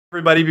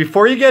Everybody,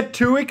 before you get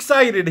too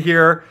excited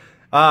here,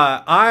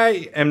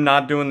 I am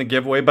not doing the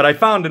giveaway, but I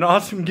found an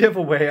awesome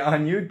giveaway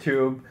on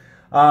YouTube.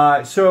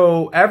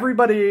 So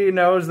everybody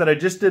knows that I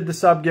just did the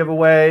sub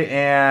giveaway,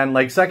 and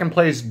like second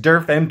place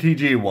Durf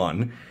MTG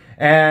won.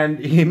 And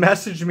he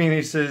messaged me and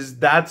he says,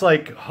 that's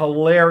like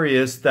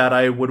hilarious that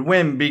I would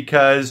win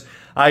because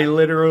I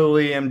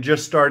literally am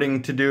just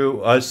starting to do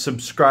a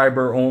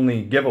subscriber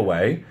only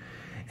giveaway.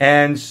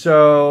 And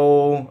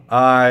so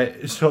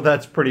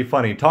that's pretty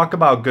funny. Talk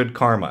about good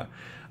karma.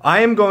 I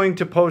am going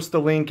to post the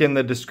link in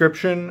the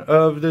description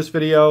of this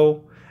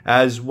video,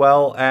 as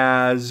well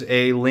as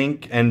a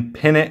link and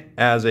pin it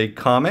as a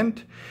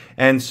comment.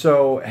 And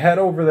so head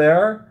over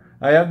there.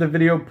 I have the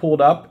video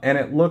pulled up and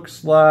it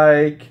looks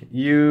like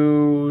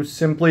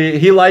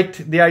he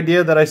liked the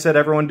idea that I said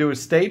everyone do a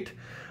state.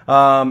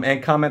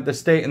 And comment the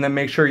state and then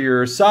make sure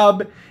you're a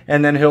sub,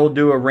 and then he'll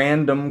do a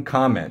random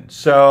comment.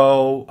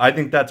 So I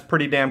think that's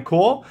pretty damn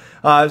cool.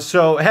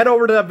 So head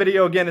over to that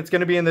video. Again, it's going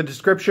to be in the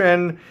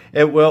description.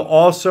 It will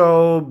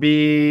also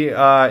be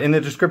in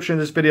the description of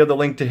this video, the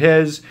link to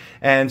his.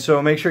 And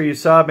so make sure you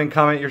sub and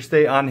comment your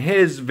state on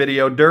his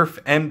video,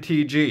 Durf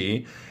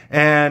MTG.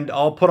 And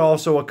I'll put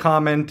also a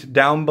comment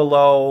down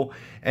below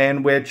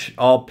in which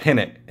I'll pin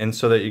it, and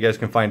so that you guys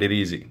can find it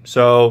easy.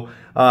 So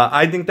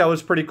I think that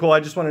was pretty cool. I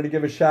just wanted to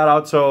give a shout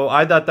out. So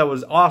I thought that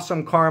was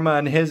awesome karma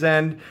on his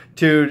end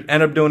to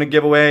end up doing a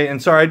giveaway.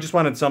 And sorry, I just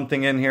wanted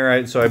something in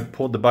here. So I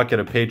pulled the bucket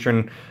of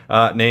patron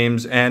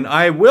names, and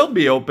I will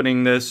be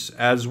opening this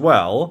as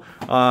well.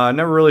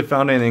 Never really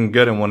found anything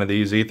good in one of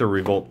these Ether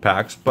Revolt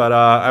packs, but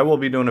I will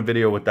be doing a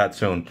video with that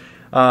soon.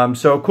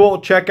 So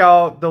cool. Check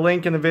out the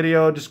link in the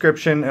video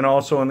description and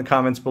also in the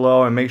comments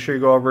below, and make sure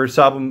you go over,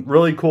 sub him.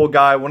 Really cool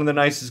guy. One of the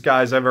nicest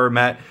guys I've ever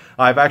met.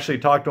 I've actually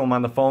talked to him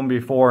on the phone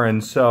before,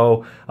 and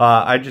so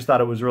I just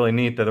thought it was really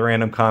neat that the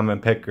random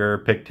comment picker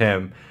picked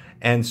him.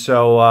 And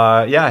so,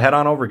 yeah, head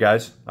on over,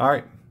 guys. All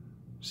right.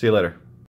 See you later.